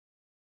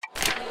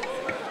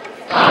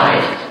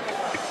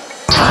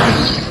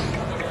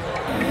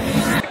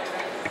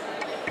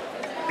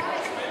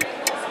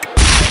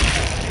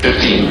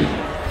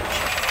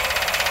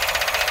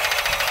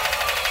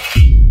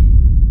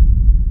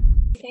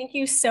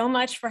so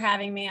much for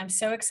having me. I'm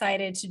so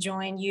excited to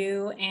join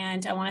you.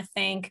 And I want to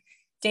thank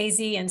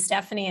Daisy and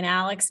Stephanie and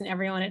Alex and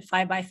everyone at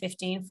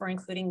 5by15 for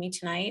including me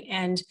tonight.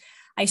 And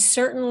I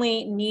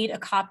certainly need a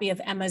copy of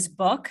Emma's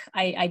book.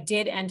 I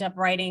did end up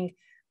writing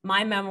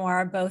my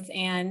memoir, Both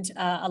and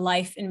A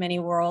Life in Many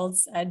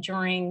Worlds,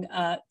 during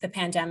the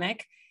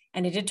pandemic.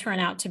 And it did turn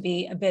out to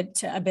be a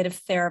bit of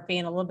therapy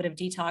and a little bit of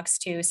detox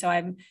too. So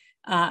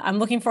I'm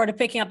looking forward to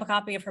picking up a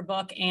copy of her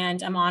book,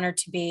 and I'm honored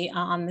to be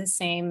on the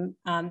same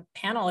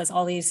panel as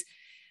all these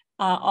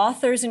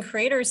authors and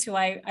creators who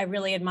I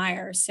really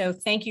admire. So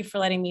thank you for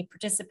letting me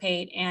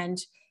participate. And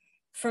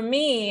for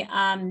me,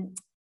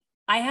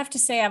 I have to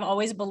say I've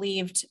always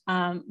believed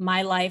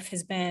my life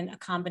has been a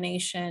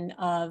combination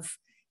of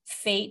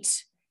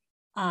fate,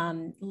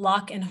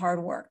 luck, and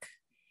hard work.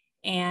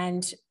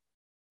 And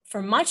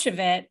for much of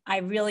it, I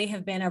really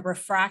have been a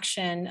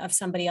refraction of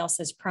somebody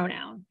else's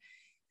pronoun.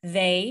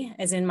 They,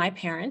 as in my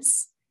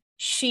parents,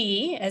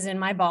 she, as in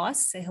my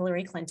boss,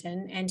 Hillary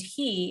Clinton, and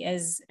he,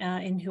 as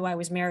in who I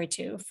was married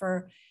to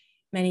for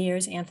many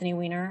years, Anthony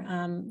Weiner,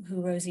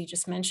 who Rosie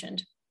just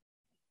mentioned.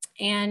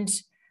 And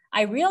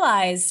I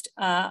realized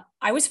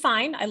I was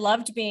fine. I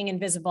loved being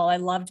invisible. I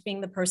loved being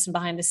the person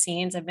behind the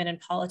scenes. I've been in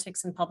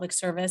politics and public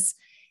service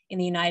in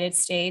the United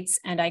States,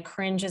 and I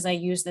cringe as I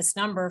use this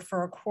number,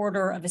 for a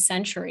quarter of a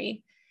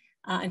century,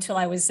 until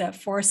I was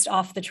forced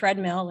off the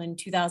treadmill in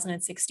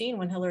 2016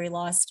 when Hillary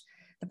lost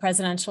the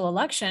presidential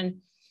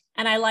election.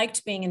 And I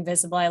liked being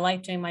invisible. I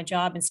liked doing my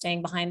job and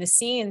staying behind the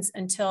scenes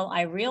until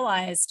I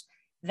realized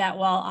that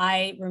while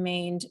I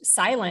remained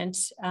silent,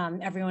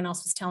 everyone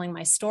else was telling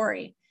my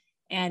story.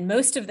 And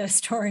most of those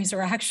stories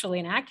are actually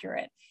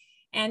inaccurate.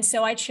 And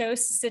so I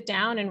chose to sit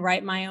down and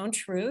write my own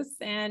truth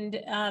and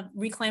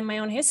reclaim my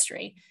own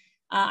history.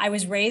 I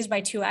was raised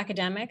by two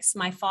academics.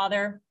 My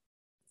father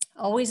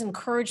always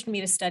encouraged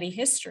me to study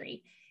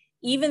history,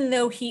 even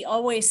though he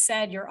always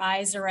said, your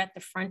eyes are at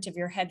the front of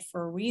your head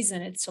for a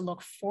reason. It's to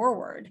look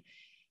forward.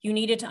 You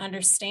needed to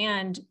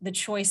understand the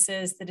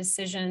choices, the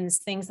decisions,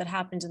 things that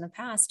happened in the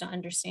past to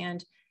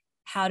understand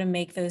how to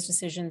make those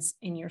decisions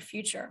in your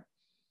future.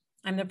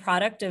 I'm the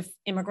product of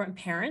immigrant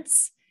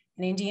parents,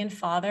 an Indian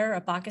father,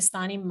 a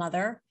Pakistani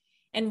mother,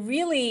 and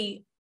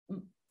really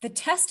the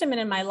testament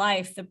in my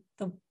life,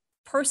 the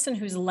person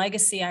whose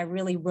legacy I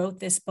really wrote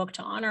this book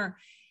to honor,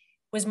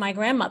 was my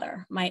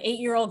grandmother, my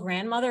 8-year-old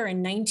grandmother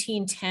in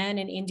 1910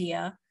 in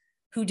India,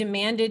 who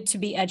demanded to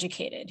be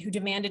educated, who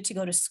demanded to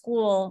go to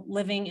school,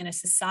 living in a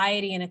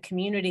society and a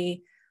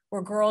community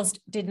where girls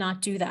did not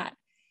do that.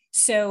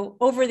 So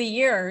over the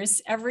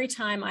years, every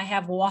time I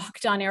have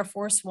walked on Air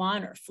Force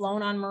One or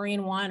flown on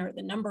Marine One, or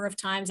the number of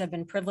times I've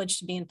been privileged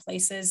to be in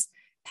places,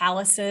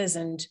 palaces,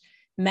 and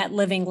met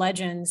living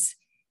legends,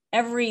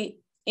 every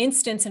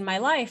instance in my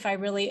life, I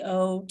really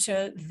owe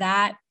to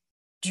that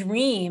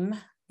dream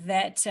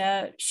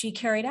that she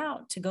carried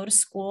out, to go to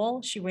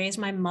school. She raised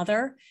my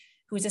mother,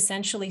 who was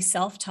essentially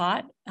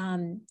self-taught,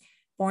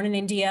 born in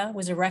India,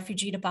 was a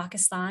refugee to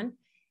Pakistan,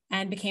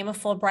 and became a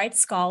Fulbright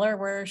scholar,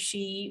 where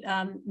she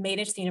made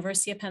it to the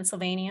University of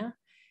Pennsylvania,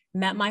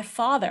 met my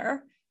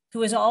father, who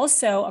was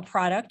also a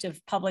product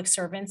of public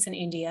servants in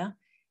India,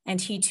 and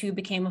he too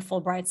became a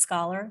Fulbright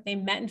scholar. They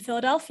met in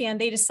Philadelphia,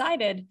 and they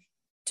decided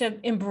to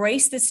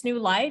embrace this new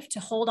life, to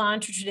hold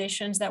on to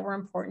traditions that were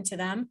important to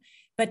them,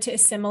 but to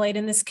assimilate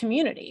in this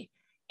community.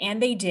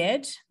 And they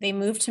did. They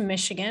moved to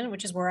Michigan,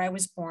 which is where I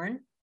was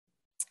born.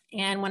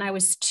 And when I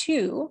was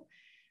 2,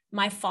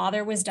 my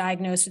father was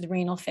diagnosed with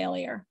renal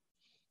failure.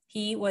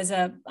 He was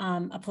a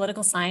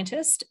political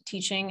scientist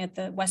teaching at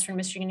the Western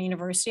Michigan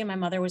University, and my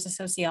mother was a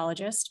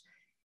sociologist.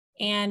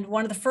 And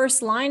one of the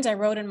first lines I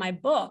wrote in my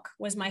book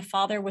was, my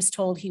father was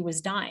told he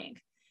was dying.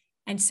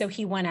 And so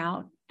he went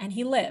out and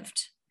he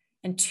lived.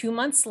 And 2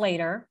 months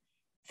later,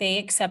 they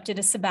accepted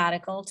a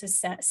sabbatical to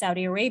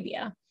Saudi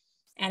Arabia.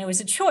 And it was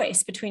a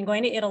choice between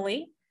going to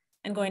Italy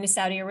and going to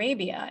Saudi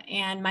Arabia.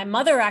 And my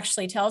mother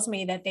actually tells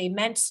me that they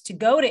meant to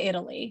go to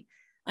Italy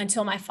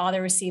until my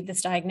father received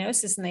this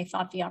diagnosis, and they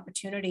thought the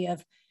opportunity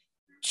of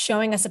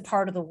showing us a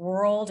part of the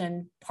world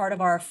and part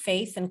of our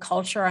faith and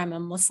culture — I'm a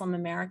Muslim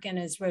American,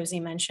 as Rosie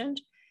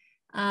mentioned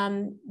 —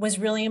 was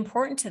really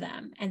important to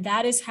them. And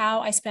that is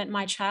how I spent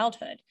my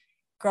childhood,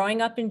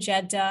 growing up in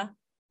Jeddah,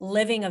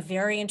 living a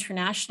very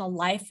international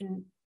life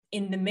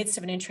in the midst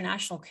of an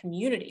international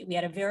community. We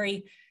had a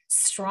very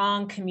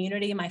strong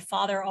community. My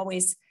father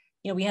always,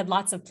 we had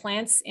lots of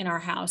plants in our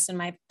house, and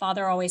my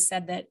father always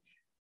said that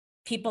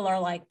people are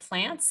like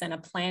plants, and a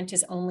plant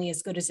is only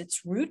as good as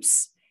its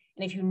roots.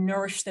 And if you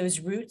nourish those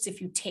roots,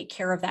 if you take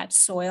care of that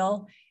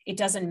soil, it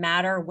doesn't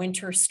matter,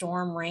 winter,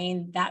 storm,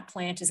 rain, that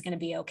plant is going to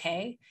be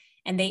okay.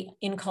 And they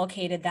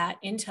inculcated that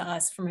into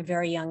us from a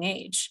very young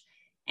age.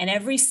 And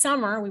every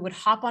summer we would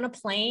hop on a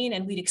plane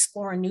and we'd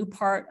explore a new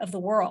part of the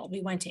world.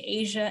 We went to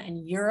Asia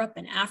and Europe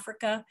and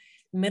Africa,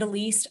 Middle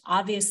East,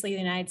 obviously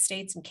the United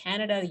States and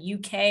Canada, the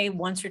UK,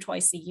 once or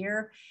twice a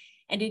year.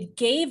 And it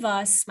gave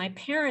us — my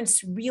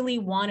parents really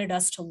wanted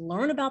us to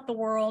learn about the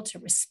world, to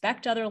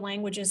respect other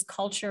languages,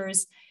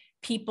 cultures,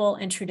 people,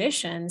 and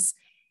traditions.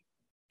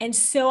 And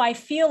so I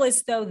feel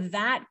as though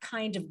that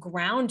kind of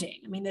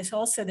grounding, I mean, there's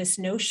also this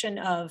notion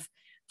of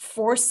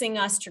forcing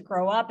us to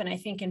grow up. And I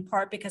think in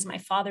part because my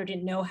father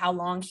didn't know how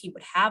long he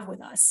would have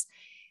with us.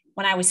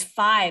 When I was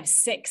 5,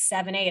 6,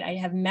 7, 8, I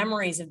have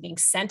memories of being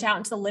sent out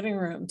into the living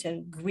room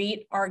to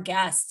greet our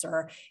guests,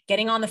 or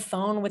getting on the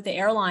phone with the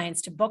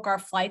airlines to book our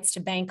flights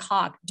to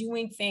Bangkok,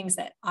 doing things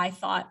that I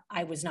thought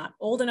I was not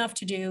old enough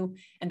to do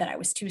and that I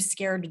was too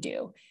scared to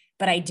do.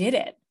 But I did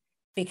it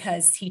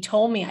because he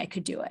told me I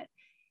could do it.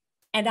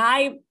 And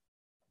I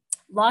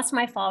lost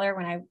my father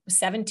when I was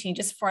 17,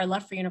 just before I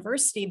left for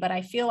university. But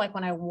I feel like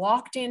when I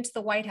walked into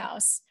the White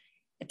House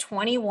at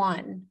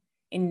 21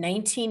 in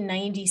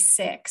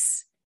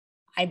 1996,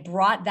 I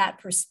brought that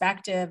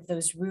perspective,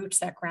 those roots,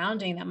 that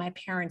grounding that my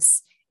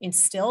parents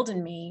instilled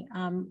in me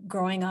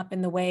growing up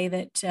in the way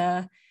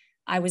that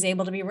I was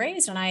able to be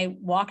raised. And I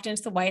walked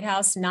into the White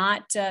House,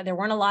 there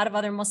weren't a lot of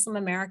other Muslim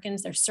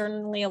Americans. There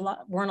certainly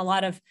weren't a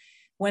lot of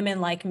women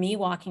like me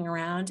walking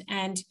around.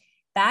 And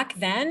back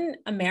then,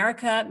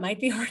 America, might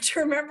be hard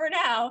to remember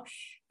now,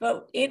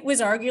 but it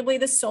was arguably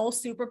the sole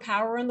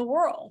superpower in the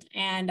world.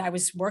 And I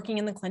was working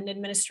in the Clinton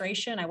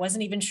administration. I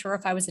wasn't even sure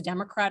if I was a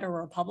Democrat or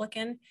a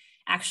Republican.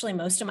 Actually,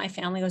 most of my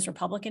family was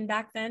Republican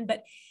back then,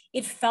 but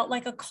it felt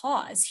like a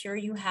cause. Here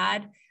you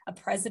had a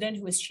president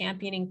who was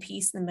championing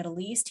peace in the Middle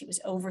East. He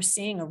was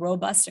overseeing a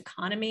robust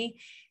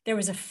economy. There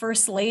was a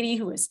first lady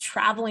who was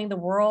traveling the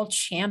world,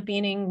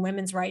 championing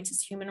women's rights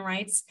as human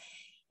rights.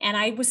 And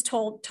I was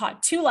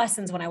taught 2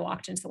 lessons when I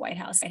walked into the White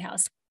House.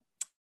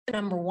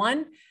 Number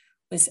 1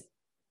 was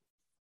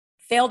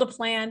fail to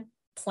plan,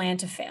 plan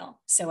to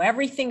fail. So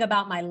everything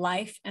about my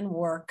life and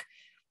work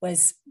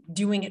was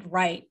doing it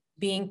right,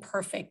 being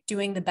perfect,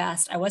 doing the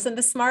best. I wasn't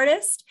the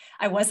smartest.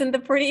 I wasn't the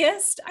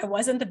prettiest. I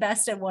wasn't the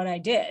best at what I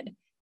did,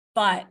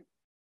 but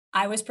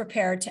I was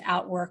prepared to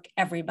outwork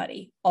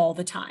everybody all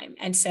the time.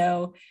 And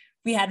so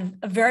we had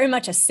very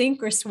much a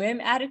sink or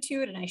swim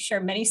attitude. And I share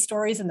many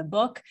stories in the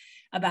book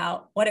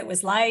about what it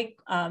was like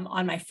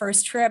on my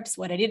first trips,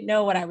 what I didn't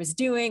know what I was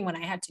doing when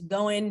I had to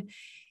go in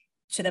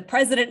to the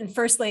president and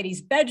first lady's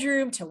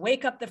bedroom to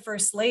wake up the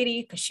first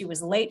lady because she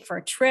was late for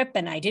a trip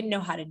and I didn't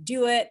know how to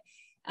do it.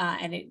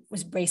 And it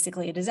was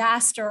basically a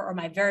disaster. Or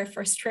my very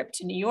first trip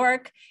to New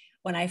York,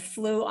 when I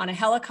flew on a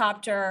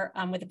helicopter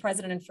with the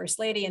president and first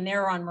lady, and they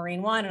were on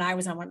Marine One, and I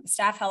was on one of the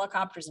staff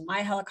helicopters, and my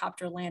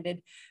helicopter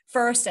landed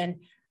first, and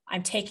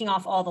I'm taking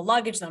off all the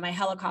luggage, then my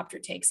helicopter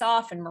takes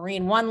off, and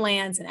Marine One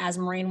lands, and as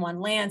Marine One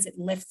lands, it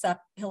lifts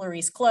up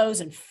Hillary's clothes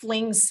and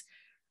flings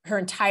her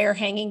entire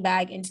hanging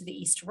bag into the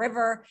East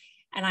River,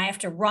 and I have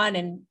to run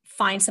and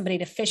find somebody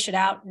to fish it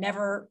out.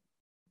 Never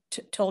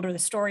told her the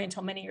story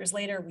until many years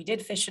later. We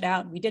did fish it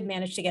out. We did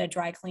manage to get it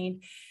dry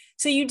cleaned.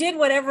 So you did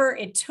whatever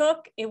it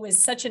took. It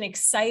was such an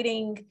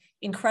exciting,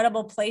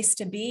 incredible place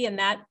to be. And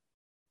that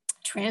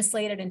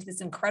translated into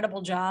this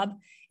incredible job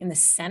in the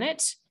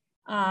Senate,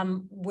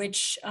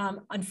 which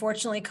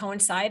unfortunately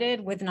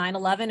coincided with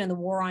 9/11 and the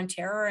war on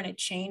terror. And it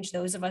changed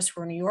those of us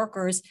who are New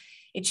Yorkers.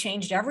 It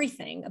changed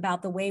everything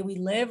about the way we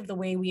lived, the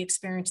way we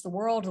experienced the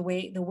world, the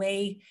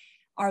way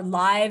our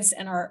lives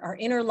and our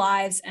inner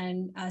lives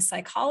and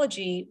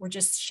psychology were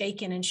just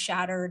shaken and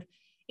shattered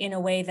in a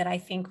way that I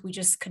think we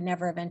just could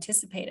never have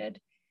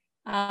anticipated.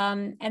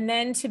 And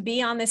then to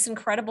be on this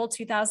incredible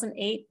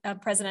 2008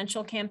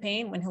 presidential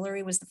campaign when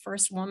Hillary was the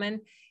first woman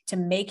to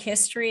make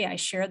history. I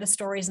share the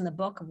stories in the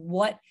book of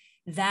what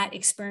that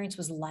experience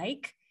was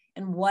like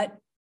and what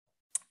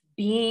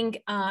being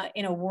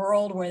in a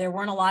world where there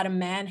weren't a lot of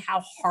men,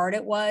 how hard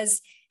it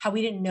was, how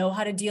we didn't know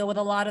how to deal with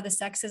a lot of the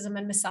sexism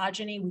and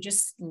misogyny. We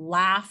just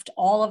laughed,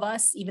 all of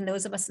us, even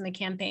those of us in the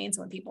campaigns,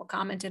 when people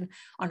commented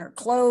on her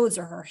clothes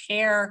or her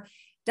hair.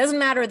 Doesn't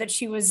matter that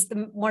she was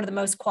one of the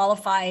most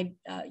qualified,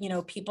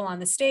 people on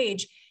the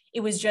stage.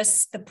 It was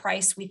just the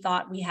price we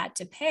thought we had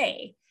to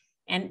pay.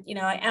 And,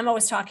 Emma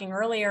was talking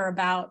earlier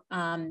about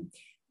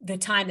the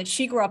time that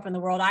she grew up in the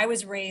world. I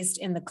was raised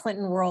in the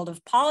Clinton world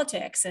of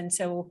politics. And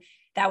so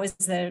that was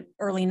the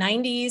early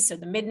 90s or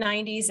the mid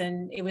 90s,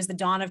 and it was the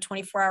dawn of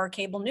 24-hour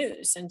cable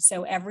news. And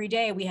so every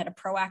day we had a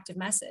proactive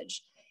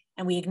message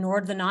and we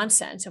ignored the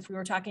nonsense. If we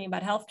were talking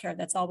about healthcare,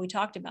 that's all we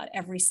talked about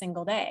every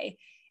single day.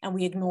 And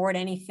we ignored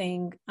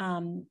anything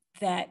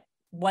that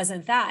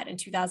wasn't that. In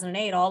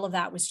 2008, all of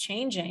that was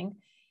changing.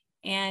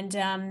 And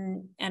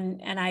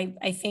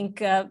I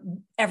think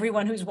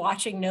everyone who's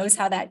watching knows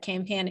how that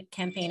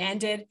campaign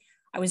ended.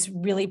 I was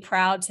really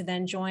proud to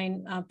then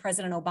join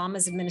President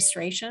Obama's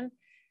administration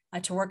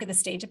to work at the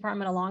State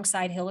Department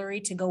alongside Hillary,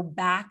 to go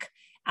back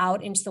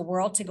out into the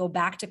world, to go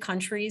back to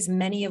countries,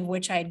 many of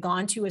which I had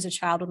gone to as a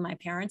child with my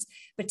parents,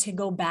 but to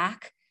go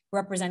back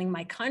representing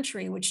my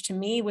country, which to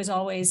me was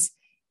always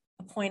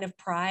a point of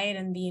pride,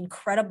 and the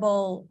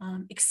incredible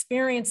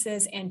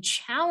experiences and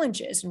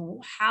challenges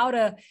and how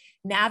to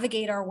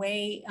navigate our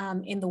way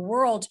in the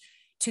world,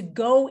 to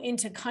go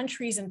into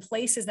countries and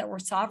places that were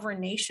sovereign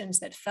nations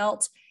that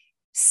felt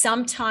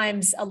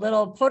sometimes a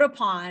little put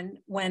upon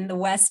when the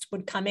West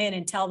would come in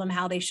and tell them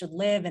how they should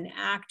live and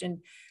act and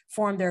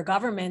form their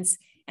governments.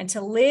 And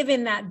to live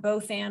in that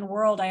both and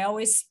world, I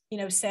always,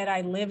 said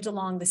I lived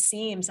along the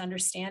seams,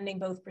 understanding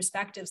both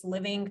perspectives,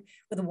 living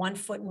with one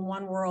foot in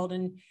one world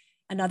and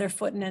another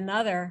foot in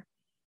another.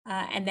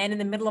 And then in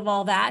the middle of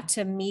all that,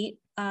 to meet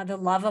the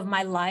love of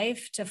my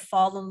life, to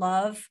fall in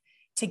love,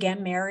 to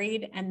get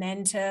married, and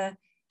then to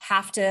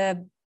have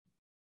to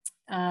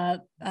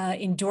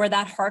endure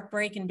that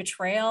heartbreak and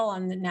betrayal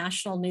on the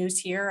national news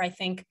here. I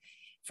think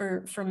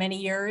for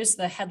many years,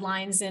 the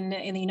headlines in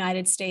the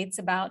United States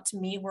about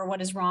me were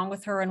what is wrong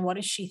with her and what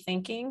is she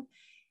thinking?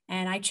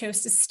 And I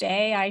chose to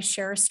stay. I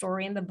share a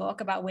story in the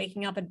book about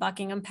waking up at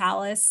Buckingham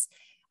Palace.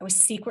 I was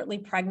secretly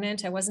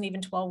pregnant. I wasn't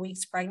even 12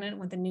 weeks pregnant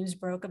when the news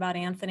broke about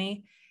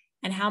Anthony,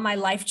 and how my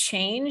life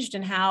changed,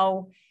 and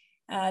how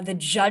the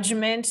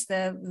judgment,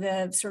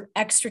 the sort of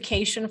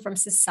extrication from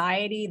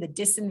society, the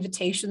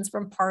disinvitations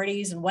from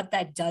parties, and what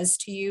that does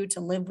to you to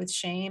live with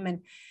shame and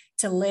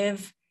to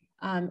live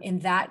in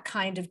that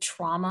kind of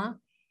trauma.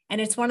 And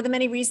it's one of the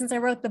many reasons I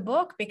wrote the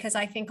book, because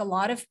I think a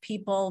lot of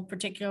people,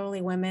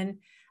 particularly women,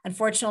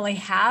 unfortunately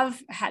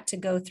have had to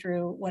go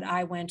through what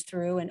I went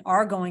through and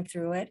are going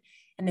through it.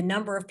 And the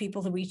number of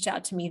people who reached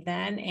out to me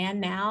then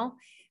and now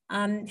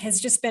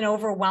has just been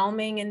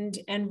overwhelming,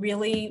 and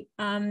really,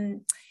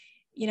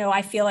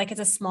 I feel like it's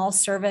a small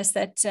service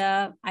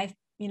that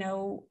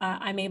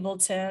I'm able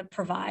to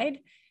provide,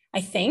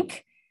 I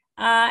think.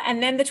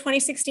 And then the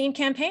 2016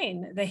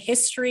 campaign, the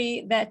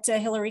history that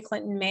Hillary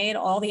Clinton made,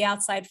 all the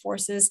outside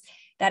forces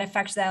that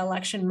affected that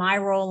election, my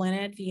role in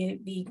it,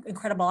 the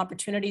incredible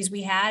opportunities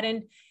we had,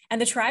 and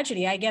the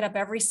tragedy. I get up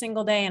every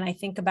single day and I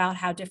think about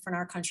how different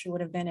our country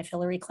would have been if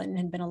Hillary Clinton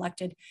had been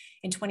elected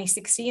in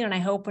 2016. And I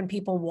hope when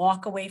people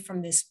walk away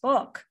from this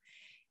book,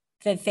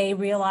 that they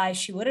realize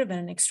she would have been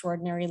an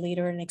extraordinary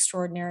leader, an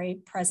extraordinary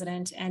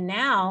president. And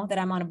now that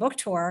I'm on a book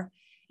tour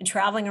and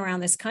traveling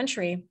around this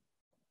country,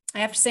 I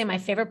have to say my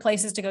favorite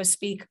places to go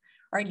speak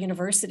are at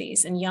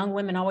universities. And young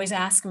women always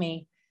ask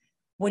me,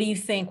 what do you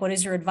think? What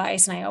is your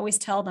advice? And I always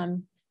tell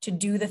them to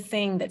do the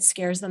thing that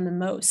scares them the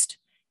most,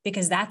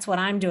 because that's what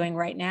I'm doing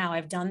right now.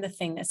 I've done the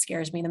thing that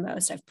scares me the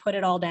most. I've put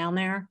it all down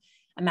there.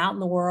 I'm out in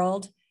the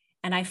world.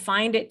 And I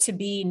find it to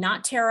be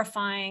not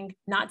terrifying,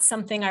 not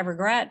something I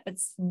regret, but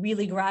it's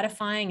really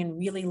gratifying and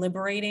really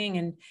liberating.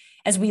 And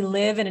as we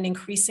live in an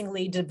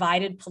increasingly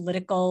divided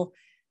political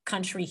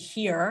country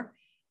here,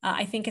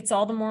 I think it's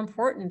all the more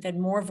important that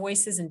more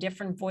voices and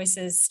different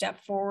voices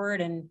step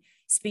forward and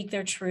speak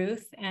their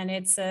truth. And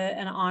it's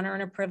an honor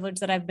and a privilege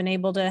that I've been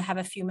able to have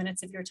a few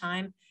minutes of your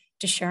time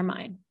to share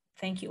mine.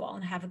 Thank you all,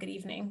 and have a good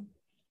evening.